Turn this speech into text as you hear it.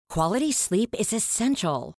Quality sleep is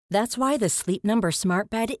essential. That's why the Sleep Number Smart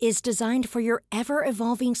Bed is designed for your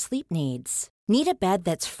ever-evolving sleep needs. Need a bed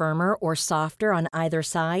that's firmer or softer on either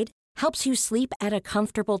side? Helps you sleep at a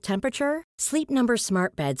comfortable temperature? Sleep Number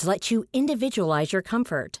Smart Beds let you individualize your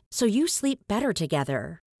comfort, so you sleep better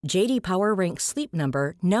together. J.D. Power ranks Sleep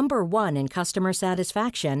Number number 1 in customer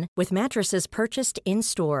satisfaction with mattresses purchased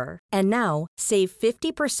in-store. And now, save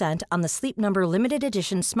 50% on the Sleep Number Limited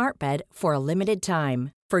Edition Smart Bed for a limited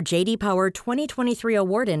time. For J.D. Power 2023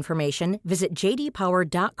 award information, visit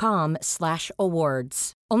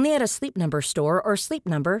jdpower.com/awards. Only at a Sleep Number store or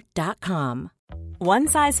sleepnumber.com. One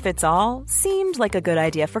size fits all seemed like a good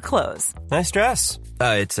idea for clothes. Nice dress.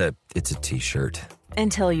 It's a t-shirt.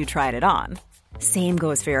 Until you tried it on. Same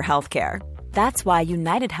goes for your healthcare. That's why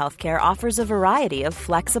United Healthcare offers a variety of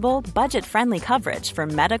flexible, budget-friendly coverage for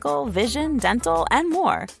medical, vision, dental, and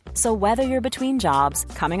more. So whether you're between jobs,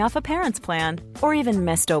 coming off a parent's plan, or even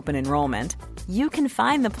missed open enrollment, you can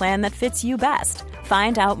find the plan that fits you best.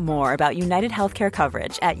 Find out more about United Healthcare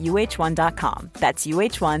coverage at uh1.com. That's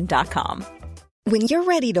uh1.com. When you're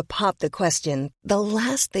ready to pop the question, the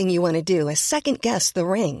last thing you want to do is second-guess the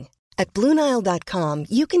ring. At BlueNile.com,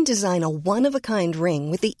 you can design a one-of-a-kind ring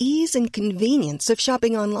with the ease and convenience of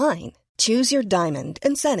shopping online. Choose your diamond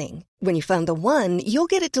and setting. When you find the one, you'll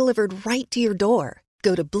get it delivered right to your door.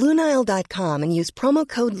 Go to BlueNile.com and use promo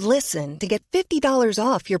code LISTEN to get $50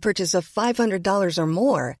 off your purchase of $500 or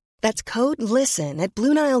more. That's code LISTEN at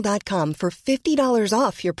BlueNile.com for $50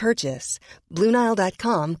 off your purchase.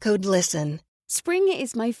 BlueNile.com, code LISTEN. Spring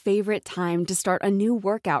is my favorite time to start a new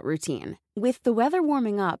workout routine. With the weather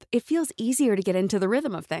warming up, it feels easier to get into the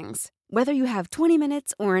rhythm of things. Whether you have 20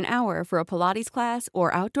 minutes or an hour for a Pilates class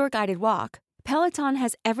or outdoor guided walk, Peloton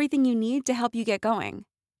has everything you need to help you get going.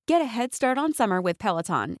 Get a head start on summer with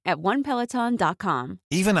Peloton at onepeloton.com.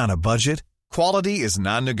 Even on a budget, quality is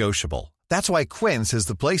non-negotiable. That's why Quince is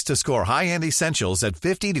the place to score high-end essentials at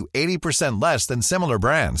 50 to 80% less than similar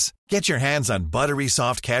brands. Get your hands on buttery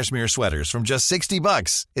soft cashmere sweaters from just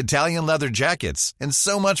 $60, Italian leather jackets, and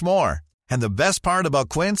so much more. And the best part about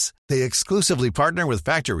Quince, they exclusively partner with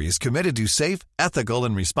factories committed to safe, ethical,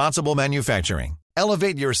 and responsible manufacturing.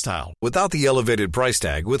 Elevate your style without the elevated price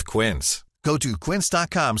tag with Quince. Go to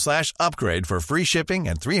quince.com/upgrade for free shipping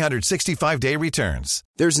and 365-day returns.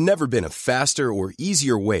 There's never been a faster or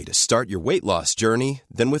easier way to start your weight loss journey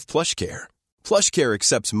than with PlushCare. PlushCare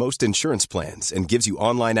accepts most insurance plans and gives you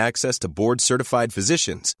online access to board-certified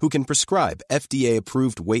physicians who can prescribe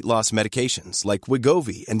FDA-approved weight loss medications like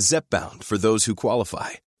Wegovy and Zepbound for those who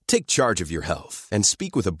qualify. Take charge of your health and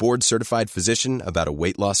speak with a board-certified physician about a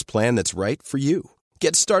weight loss plan that's right for you.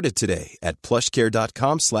 Get started today at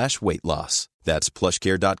plushcare.com/weight loss. That's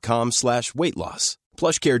plushcare.com/weight loss.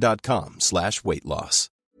 plushcare.com/weight loss.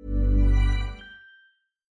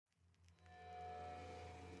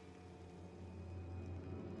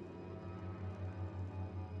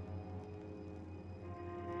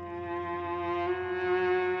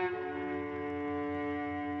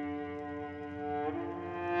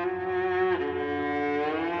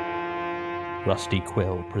 Rusty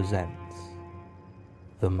Quill presents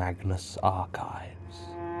The Magnus Archives.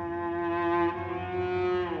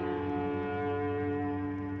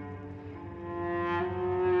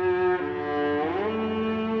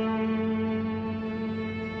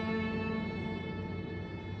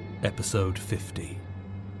 Episode 50,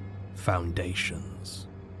 Foundations.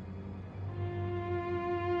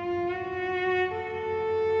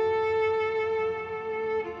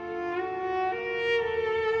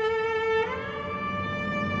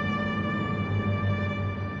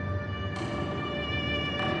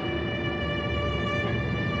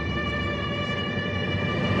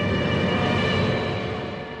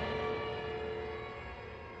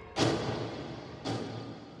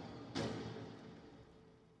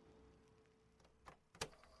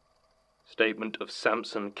 Statement of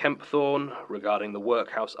Samson Kempthorne regarding the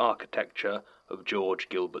workhouse architecture of George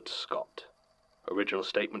Gilbert Scott. Original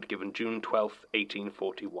statement given June 12,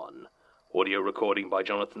 1841. Audio recording by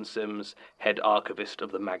Jonathan Sims, head archivist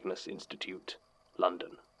of the Magnus Institute,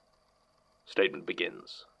 London. Statement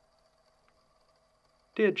begins.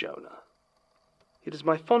 Dear Jonah, it is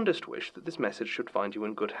my fondest wish that this message should find you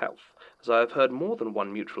in good health, as I have heard more than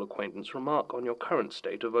one mutual acquaintance remark on your current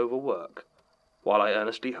state of overwork. While I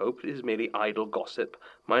earnestly hope it is merely idle gossip,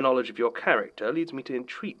 my knowledge of your character leads me to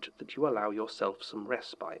entreat that you allow yourself some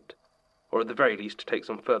respite, or at the very least take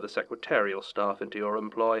some further secretarial staff into your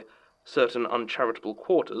employ. Certain uncharitable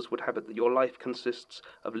quarters would have it that your life consists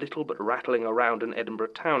of little but rattling around an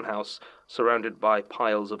Edinburgh townhouse, surrounded by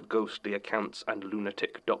piles of ghostly accounts and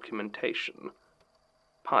lunatic documentation.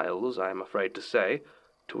 Piles, I am afraid to say,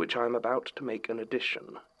 to which I am about to make an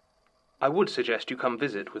addition. I would suggest you come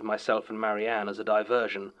visit with myself and Marianne as a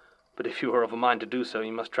diversion, but if you are of a mind to do so,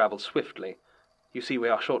 you must travel swiftly. You see, we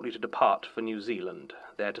are shortly to depart for New Zealand,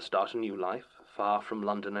 there to start a new life, far from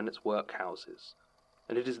London and its workhouses.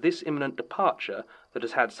 And it is this imminent departure that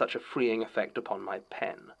has had such a freeing effect upon my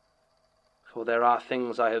pen. For there are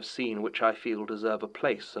things I have seen which I feel deserve a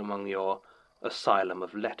place among your asylum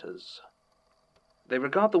of letters. They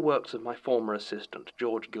regard the works of my former assistant,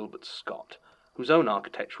 George Gilbert Scott, whose own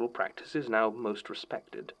architectural practice is now most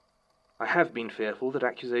respected. I have been fearful that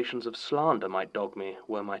accusations of slander might dog me,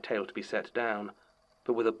 were my tale to be set down,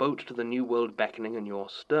 but with a boat to the New World beckoning and your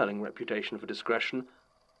sterling reputation for discretion,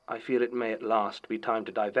 I feel it may at last be time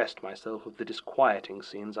to divest myself of the disquieting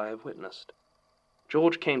scenes I have witnessed.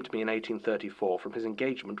 George came to me in 1834 from his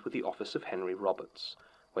engagement with the office of Henry Roberts,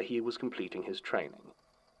 where he was completing his training.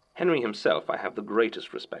 Henry himself I have the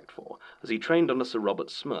greatest respect for, as he trained under Sir Robert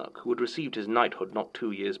Smirke, who had received his knighthood not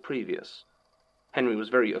 2 years previous. Henry was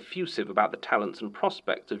very effusive about the talents and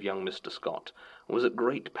prospects of young Mr. Scott, and was at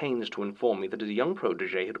great pains to inform me that his young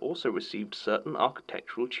protégé had also received certain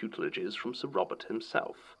architectural tutelages from Sir Robert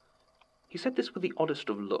himself. He said this with the oddest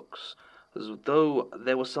of looks, as though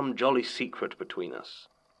there was some jolly secret between us.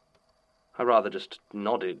 I rather just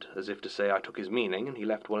nodded, as if to say I took his meaning, and he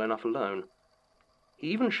left well enough alone. He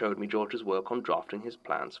even showed me George's work on drafting his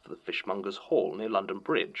plans for the Fishmongers' Hall near London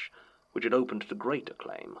Bridge, which had opened to great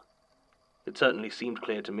acclaim. It certainly seemed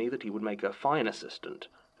clear to me that he would make a fine assistant,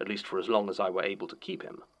 at least for as long as I were able to keep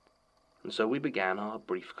him. And so we began our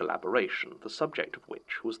brief collaboration, the subject of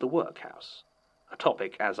which was the workhouse, a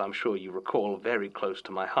topic, as I'm sure you recall, very close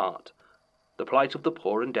to my heart. The plight of the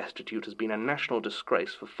poor and destitute has been a national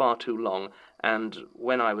disgrace for far too long, and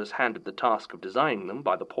when I was handed the task of designing them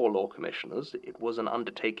by the Poor Law Commissioners, it was an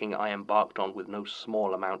undertaking I embarked on with no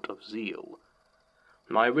small amount of zeal.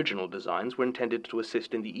 My original designs were intended to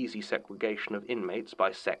assist in the easy segregation of inmates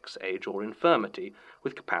by sex, age, or infirmity,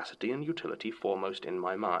 with capacity and utility foremost in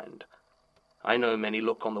my mind. I know many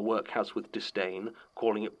look on the workhouse with disdain,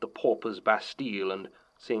 calling it the pauper's Bastille, and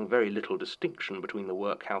seeing very little distinction between the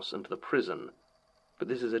workhouse and the prison. But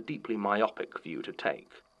this is a deeply myopic view to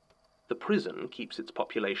take. The prison keeps its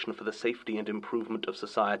population for the safety and improvement of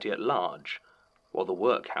society at large, while the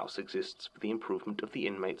workhouse exists for the improvement of the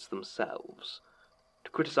inmates themselves.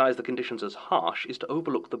 To criticize the conditions as harsh is to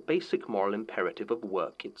overlook the basic moral imperative of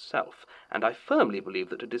work itself, and I firmly believe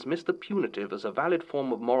that to dismiss the punitive as a valid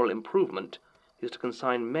form of moral improvement is to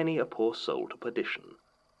consign many a poor soul to perdition.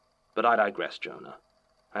 But I digress, Jonah.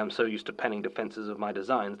 I am so used to penning defences of my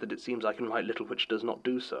designs that it seems I can write little which does not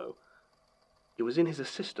do so. It was in his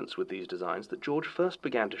assistance with these designs that George first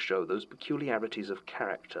began to show those peculiarities of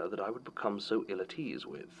character that I would become so ill at ease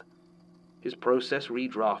with. His process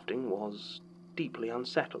redrafting was deeply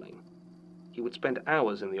unsettling. He would spend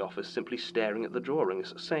hours in the office simply staring at the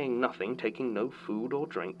drawings, saying nothing, taking no food or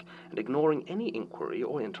drink, and ignoring any inquiry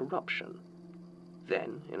or interruption.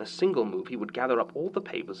 Then, in a single move, he would gather up all the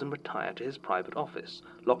papers and retire to his private office,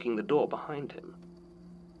 locking the door behind him.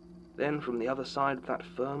 Then, from the other side of that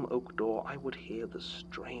firm oak door, I would hear the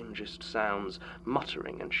strangest sounds,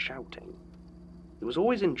 muttering and shouting. It was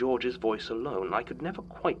always in George's voice alone. I could never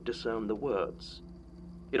quite discern the words.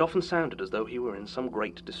 It often sounded as though he were in some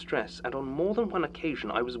great distress, and on more than one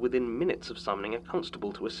occasion I was within minutes of summoning a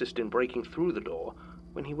constable to assist in breaking through the door,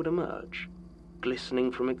 when he would emerge, glistening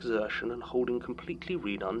from exertion and holding completely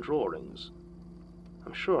redone drawings.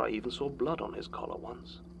 I'm sure I even saw blood on his collar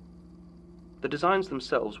once. The designs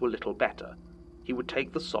themselves were little better. He would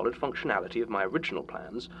take the solid functionality of my original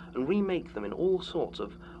plans and remake them in all sorts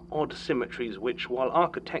of odd symmetries which, while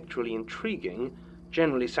architecturally intriguing,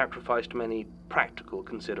 generally sacrificed many practical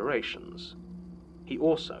considerations. He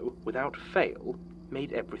also, without fail,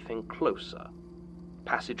 made everything closer.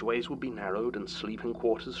 Passageways would be narrowed and sleeping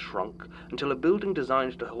quarters shrunk, until a building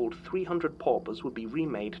designed to hold 300 paupers would be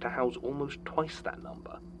remade to house almost twice that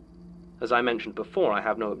number. As I mentioned before, I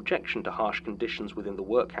have no objection to harsh conditions within the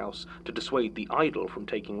workhouse to dissuade the idle from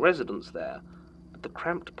taking residence there, but the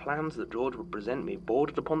cramped plans that George would present me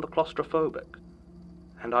bordered upon the claustrophobic,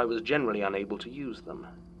 and I was generally unable to use them.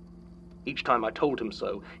 Each time I told him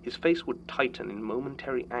so, his face would tighten in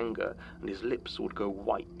momentary anger, and his lips would go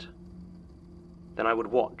white. Then I would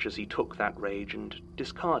watch as he took that rage and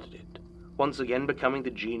discarded it, once again becoming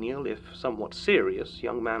the genial, if somewhat serious,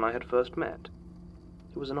 young man I had first met.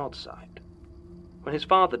 It was an odd sight. When his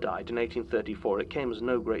father died in 1834, it came as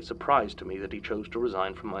no great surprise to me that he chose to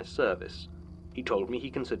resign from my service. He told me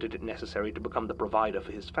he considered it necessary to become the provider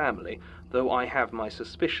for his family, though I have my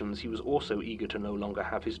suspicions he was also eager to no longer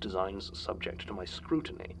have his designs subject to my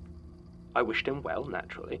scrutiny. I wished him well,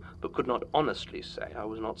 naturally, but could not honestly say I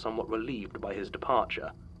was not somewhat relieved by his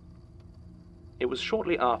departure. It was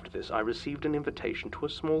shortly after this I received an invitation to a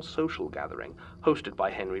small social gathering hosted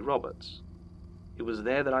by Henry Roberts. It was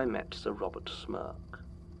there that I met Sir Robert Smirk.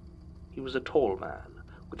 He was a tall man,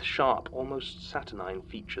 with sharp, almost saturnine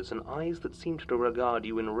features and eyes that seemed to regard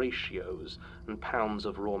you in ratios and pounds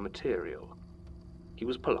of raw material. He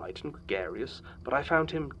was polite and gregarious, but I found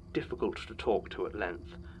him difficult to talk to at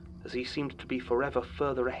length, as he seemed to be forever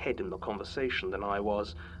further ahead in the conversation than I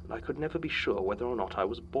was, and I could never be sure whether or not I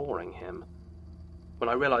was boring him. When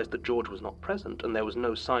I realized that George was not present, and there was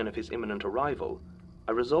no sign of his imminent arrival,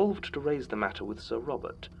 I resolved to raise the matter with Sir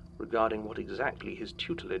Robert regarding what exactly his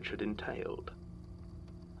tutelage had entailed.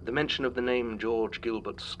 At the mention of the name George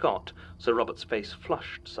Gilbert Scott, Sir Robert's face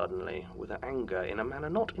flushed suddenly, with anger in a manner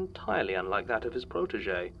not entirely unlike that of his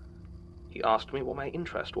protégé. He asked me what my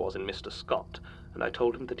interest was in Mr. Scott, and I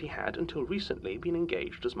told him that he had, until recently, been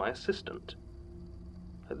engaged as my assistant.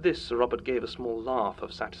 At this, Sir Robert gave a small laugh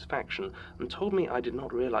of satisfaction, and told me I did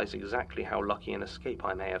not realize exactly how lucky an escape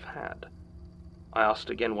I may have had. I asked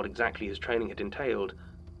again what exactly his training had entailed,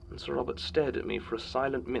 and Sir Robert stared at me for a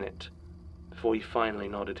silent minute, before he finally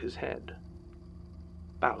nodded his head.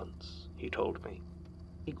 Balance, he told me.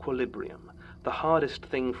 Equilibrium, the hardest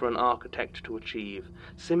thing for an architect to achieve.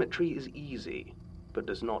 Symmetry is easy, but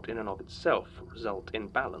does not in and of itself result in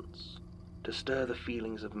balance. To stir the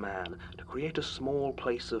feelings of man, to create a small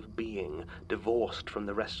place of being, divorced from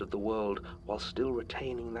the rest of the world, while still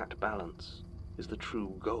retaining that balance, is the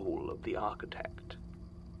true goal of the architect.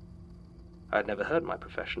 I had never heard my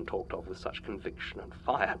profession talked of with such conviction and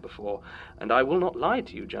fire before, and I will not lie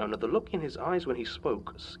to you, Jonah, the look in his eyes when he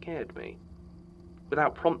spoke scared me.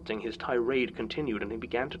 Without prompting, his tirade continued, and he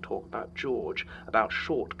began to talk about George, about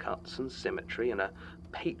shortcuts and symmetry, and a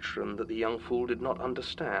patron that the young fool did not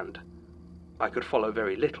understand. I could follow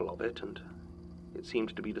very little of it, and it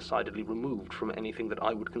seemed to be decidedly removed from anything that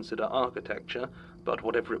I would consider architecture, but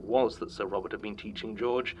whatever it was that Sir Robert had been teaching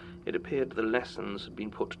George, it appeared the lessons had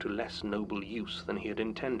been put to less noble use than he had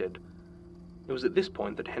intended. It was at this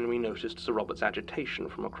point that Henry noticed Sir Robert's agitation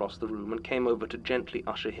from across the room and came over to gently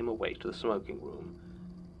usher him away to the smoking room.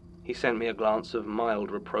 He sent me a glance of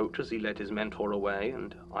mild reproach as he led his mentor away,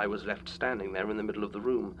 and I was left standing there in the middle of the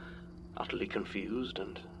room, utterly confused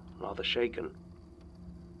and rather shaken.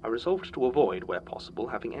 I resolved to avoid, where possible,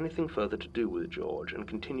 having anything further to do with George, and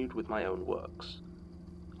continued with my own works.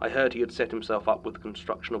 I heard he had set himself up with the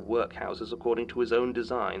construction of workhouses according to his own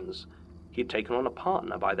designs. He had taken on a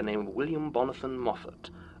partner by the name of William Bonathan Moffat,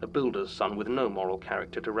 a builder's son with no moral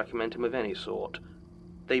character to recommend him of any sort.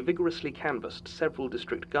 They vigorously canvassed several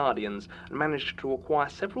district guardians, and managed to acquire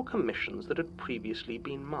several commissions that had previously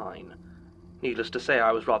been mine. Needless to say,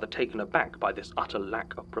 I was rather taken aback by this utter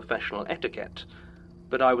lack of professional etiquette,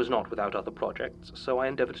 but I was not without other projects, so I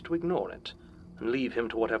endeavoured to ignore it, and leave him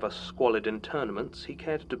to whatever squalid interments he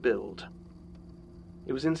cared to build.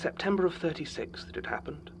 It was in September of '36 that it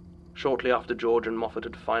happened, shortly after George and Moffat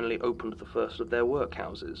had finally opened the first of their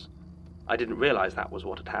workhouses. I didn't realize that was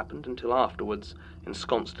what had happened until afterwards,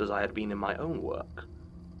 ensconced as I had been in my own work.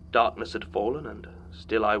 Darkness had fallen, and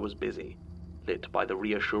still I was busy, lit by the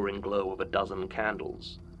reassuring glow of a dozen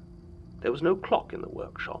candles. There was no clock in the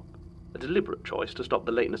workshop, a deliberate choice to stop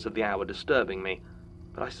the lateness of the hour disturbing me,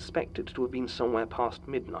 but I suspect it to have been somewhere past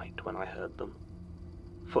midnight when I heard them.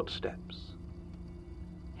 Footsteps.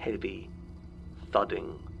 Heavy,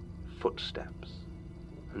 thudding footsteps,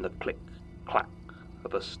 and the click-clack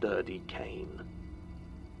of a sturdy cane.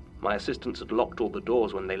 My assistants had locked all the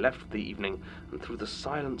doors when they left for the evening, and through the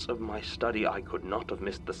silence of my study I could not have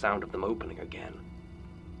missed the sound of them opening again.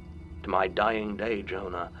 To my dying day,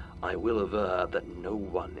 Jonah, I will aver that no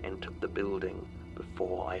one entered the building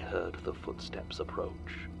before I heard the footsteps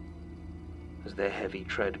approach. As their heavy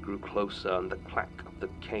tread grew closer and the clack of the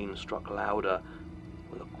cane struck louder,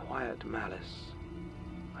 with a quiet malice,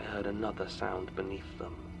 I heard another sound beneath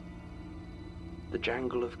them. The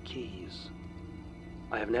jangle of keys.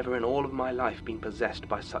 I have never in all of my life been possessed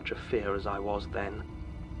by such a fear as I was then.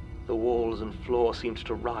 The walls and floor seemed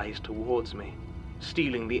to rise towards me,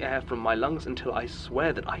 stealing the air from my lungs until I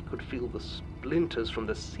swear that I could feel the splinters from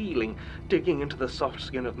the ceiling digging into the soft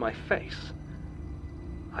skin of my face.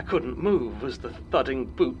 I couldn't move as the thudding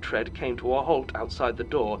boot tread came to a halt outside the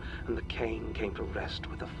door, and the cane came to rest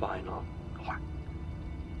with a final clack.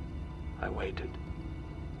 I waited.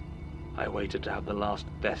 I waited to have the last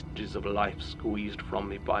vestiges of life squeezed from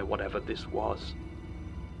me by whatever this was.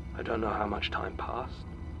 I don't know how much time passed,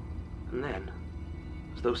 and then,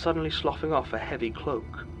 as though suddenly sloughing off a heavy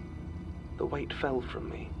cloak, the weight fell from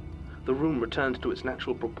me. The room returned to its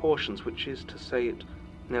natural proportions, which is to say it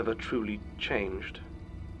never truly changed,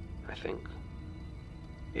 I think.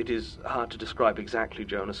 It is hard to describe exactly,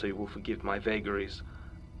 Jonah, so you will forgive my vagaries.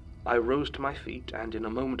 I rose to my feet, and in a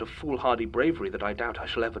moment of foolhardy bravery that I doubt I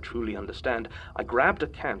shall ever truly understand, I grabbed a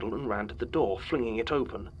candle and ran to the door, flinging it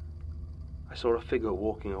open. I saw a figure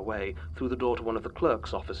walking away through the door to one of the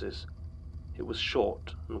clerk's offices. It was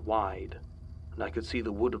short and wide, and I could see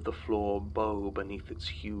the wood of the floor bow beneath its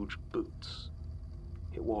huge boots.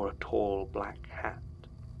 It wore a tall black hat,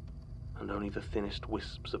 and only the thinnest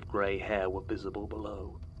wisps of grey hair were visible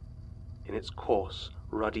below. In its coarse,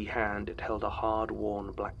 ruddy hand it held a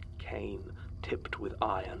hard-worn black cane tipped with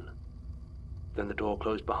iron. Then the door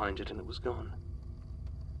closed behind it and it was gone.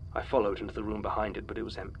 I followed into the room behind it, but it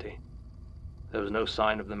was empty. There was no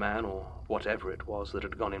sign of the man or whatever it was that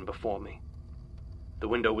had gone in before me. The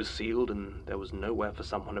window was sealed, and there was nowhere for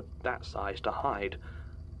someone of that size to hide.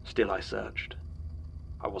 Still I searched.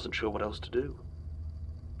 I wasn't sure what else to do.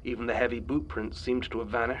 Even the heavy boot prints seemed to have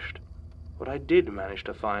vanished. What I did manage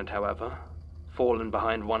to find, however, fallen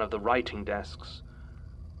behind one of the writing desks,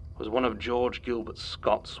 was one of George Gilbert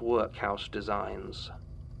Scott's workhouse designs.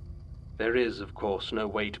 There is, of course, no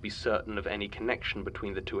way to be certain of any connection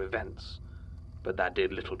between the two events, but that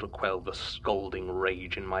did little to quell the scalding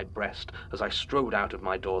rage in my breast as I strode out of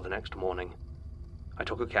my door the next morning. I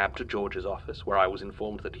took a cab to George's office, where I was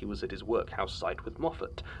informed that he was at his workhouse site with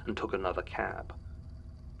Moffat, and took another cab.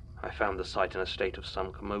 I found the site in a state of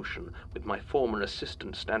some commotion, with my former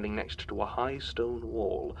assistant standing next to a high stone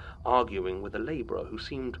wall, arguing with a labourer who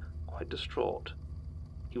seemed quite distraught.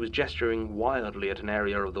 He was gesturing wildly at an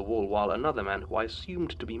area of the wall, while another man, who I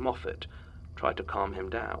assumed to be Moffat, tried to calm him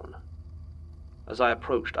down. As I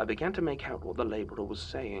approached, I began to make out what the labourer was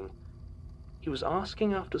saying. He was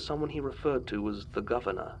asking after someone he referred to as the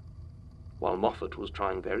governor, while Moffat was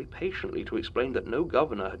trying very patiently to explain that no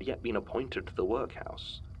governor had yet been appointed to the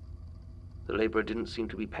workhouse. The labourer didn't seem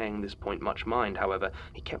to be paying this point much mind, however.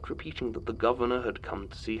 He kept repeating that the governor had come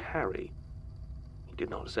to see Harry. He did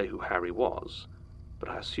not say who Harry was, but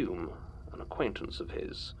I assume an acquaintance of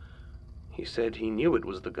his. He said he knew it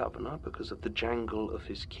was the governor because of the jangle of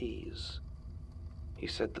his keys. He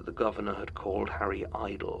said that the governor had called Harry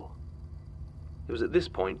idle. It was at this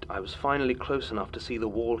point I was finally close enough to see the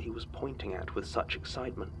wall he was pointing at with such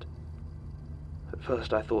excitement. At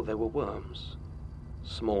first I thought they were worms,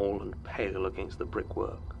 small and pale against the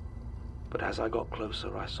brickwork, but as I got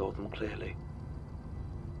closer I saw them clearly.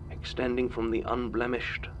 Extending from the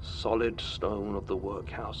unblemished, solid stone of the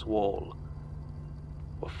workhouse wall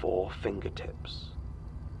were 4 fingertips.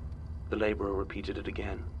 The labourer repeated it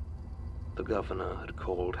again. The governor had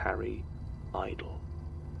called Harry idle.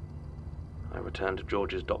 I returned to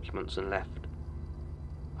George's documents and left.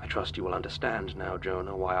 I trust you will understand now,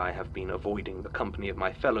 Jonah, why I have been avoiding the company of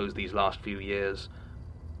my fellows these last few years.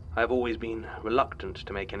 I have always been reluctant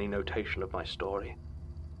to make any notation of my story,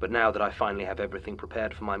 but now that I finally have everything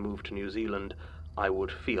prepared for my move to New Zealand, I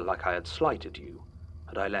would feel like I had slighted you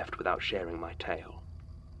had I left without sharing my tale.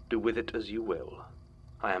 Do with it as you will.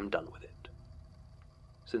 I am done with it.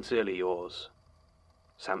 Sincerely yours,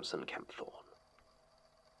 Samson Kempthorne.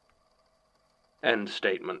 End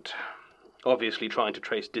statement. Obviously, trying to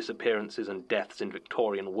trace disappearances and deaths in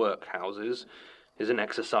Victorian workhouses is an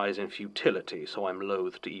exercise in futility, so I'm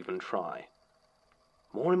loath to even try.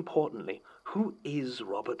 More importantly, who is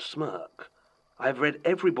Robert Smirke? I've read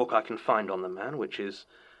every book I can find on the man, which is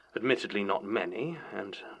admittedly not many,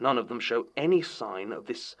 and none of them show any sign of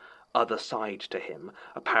this other side to him,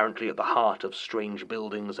 apparently at the heart of strange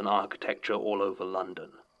buildings and architecture all over London.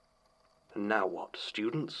 And now what?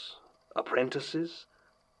 Students? Apprentices?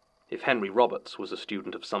 If Henry Roberts was a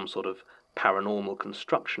student of some sort of paranormal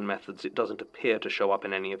construction methods, it doesn't appear to show up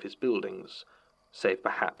in any of his buildings, save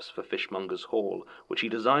perhaps for Fishmongers' Hall, which he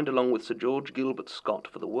designed along with Sir George Gilbert Scott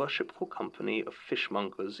for the Worshipful Company of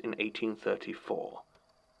Fishmongers in 1834.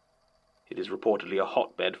 It is reportedly a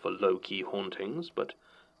hotbed for low-key hauntings, but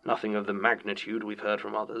nothing of the magnitude we've heard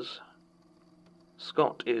from others.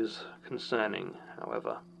 Scott is concerning,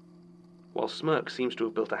 however. While Smirke seems to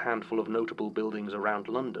have built a handful of notable buildings around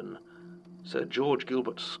London, Sir George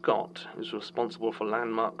Gilbert Scott is responsible for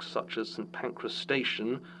landmarks such as St Pancras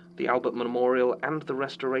Station, the Albert Memorial, and the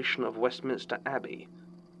restoration of Westminster Abbey.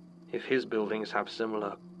 If his buildings have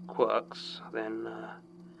similar quirks, then,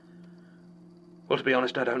 well, to be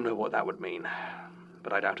honest, I don't know what that would mean,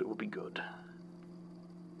 but I doubt it would be good.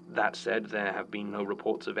 That said, there have been no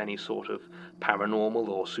reports of any sort of paranormal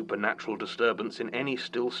or supernatural disturbance in any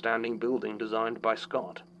still-standing building designed by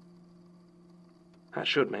Scott. That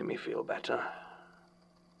should make me feel better,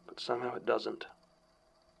 but somehow it doesn't.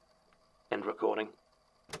 End recording.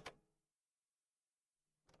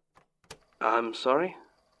 I'm sorry?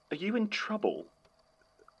 Are you in trouble?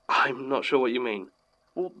 I'm not sure what you mean.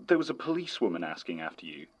 Well, there was a policewoman asking after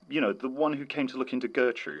you. You know, the one who came to look into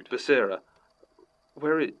Gertrude. Basira.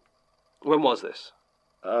 When was this?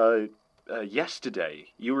 Yesterday.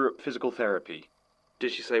 You were at physical therapy.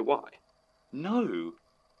 Did she say why? No.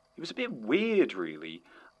 It was a bit weird, really.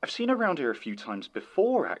 I've seen her around here a few times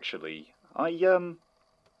before, actually. I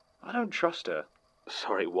don't trust her.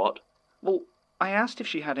 Sorry, what? Well, I asked if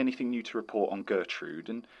she had anything new to report on Gertrude,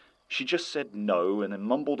 and she just said no, and then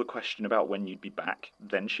mumbled a question about when you'd be back.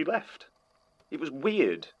 Then she left. It was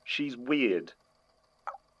weird. She's weird.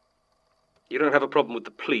 You don't have a problem with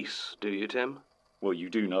the police, do you, Tim? Well, you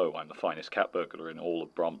do know I'm the finest cat burglar in all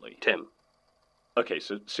of Bromley. Tim. Okay,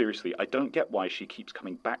 so seriously, I don't get why she keeps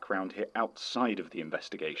coming back round here outside of the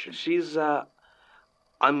investigation. She's,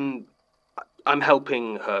 I'm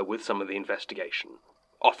helping her with some of the investigation.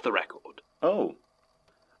 Off the record. Oh,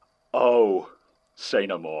 say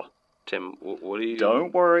no more. Tim, what are you...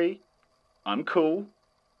 Don't worry. I'm cool.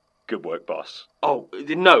 Good work, boss. Oh,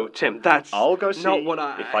 no, Tim, that's... I'll go see not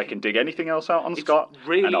what if I can dig anything else out on It's Scott,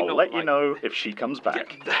 really and I'll not let you like- know if she comes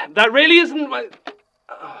back. Yeah, that really isn't my...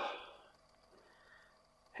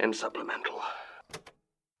 End supplemental.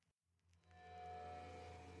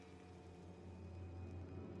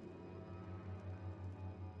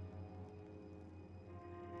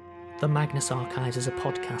 The Magnus Archives is a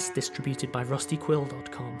podcast distributed by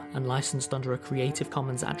rustyquill.com and licensed under a Creative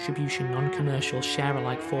Commons Attribution Non-Commercial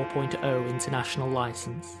Share-alike 4.0 international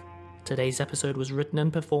license. Today's episode was written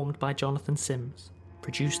and performed by Jonathan Sims,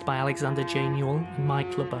 produced by Alexander J. Newell and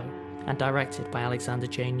Mike LeBeau, and directed by Alexander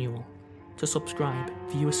J. Newell. To subscribe,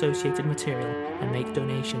 view associated material, and make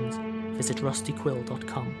donations, visit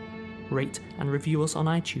rustyquill.com. Rate and review us on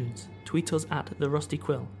iTunes, tweet us at The Rusty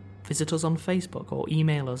Quill, visit us on Facebook or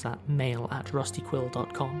email us at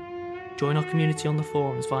mail@rustyquill.com. Join our community on the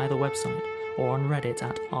forums via the website or on Reddit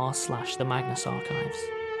at r/The Magnus Archives.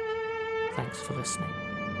 Thanks for listening.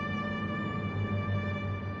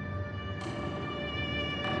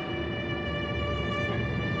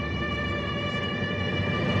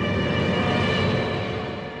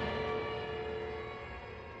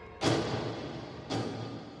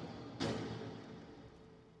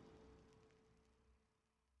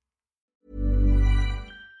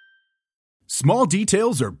 Small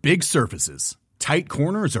details are big surfaces. Tight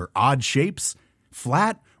corners are odd shapes.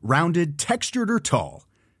 Flat, rounded, textured, or tall.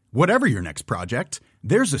 Whatever your next project,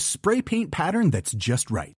 there's a spray paint pattern that's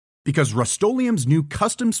just right. Because Rust-Oleum's new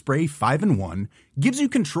Custom Spray 5-in-1 gives you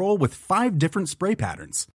control with 5 different spray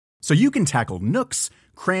patterns. So you can tackle nooks,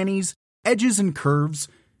 crannies, edges, and curves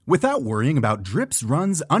without worrying about drips,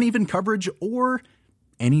 runs, uneven coverage, or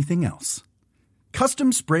anything else.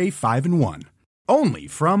 Custom Spray 5-in-1. Only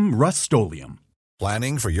from Rust-Oleum.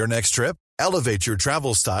 Planning for your next trip? Elevate your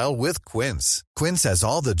travel style with Quince. Quince has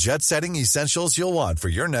all the jet-setting essentials you'll want for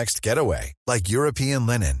your next getaway, like European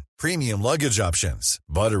linen, premium luggage options,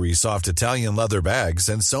 buttery soft Italian leather bags,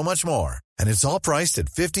 and so much more. And it's all priced at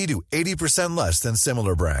 50 to 80% less than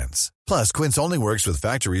similar brands. Plus, Quince only works with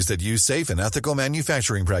factories that use safe and ethical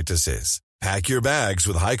manufacturing practices. Pack your bags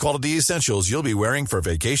with high-quality essentials you'll be wearing for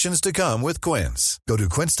vacations to come with Quince. Go to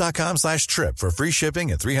quince.com/trip for free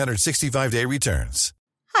shipping and 365-day returns.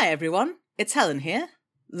 Hi everyone, it's Helen here,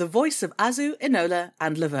 the voice of Azu, Enola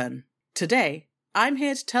and Laverne. Today, I'm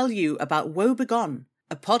here to tell you about Woe Begone,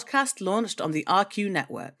 a podcast launched on the RQ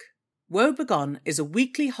network. Woe Begone is a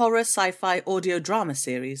weekly horror sci-fi audio drama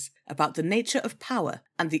series about the nature of power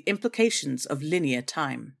and the implications of linear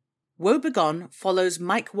time. Woe Begone follows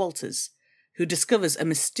Mike Walters, who discovers a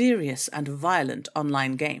mysterious and violent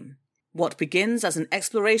online game. What begins as an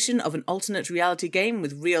exploration of an alternate reality game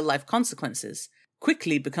with real-life consequences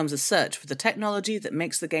quickly becomes a search for the technology that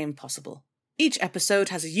makes the game possible. Each episode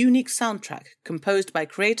has a unique soundtrack composed by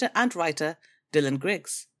creator and writer Dylan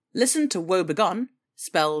Griggs. Listen to Woe Begone,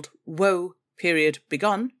 spelled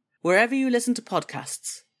Woe.Begone, wherever you listen to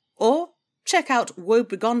podcasts. Or check out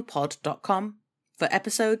woebegonepod.com for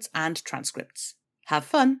episodes and transcripts. Have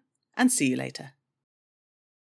fun, and see you later.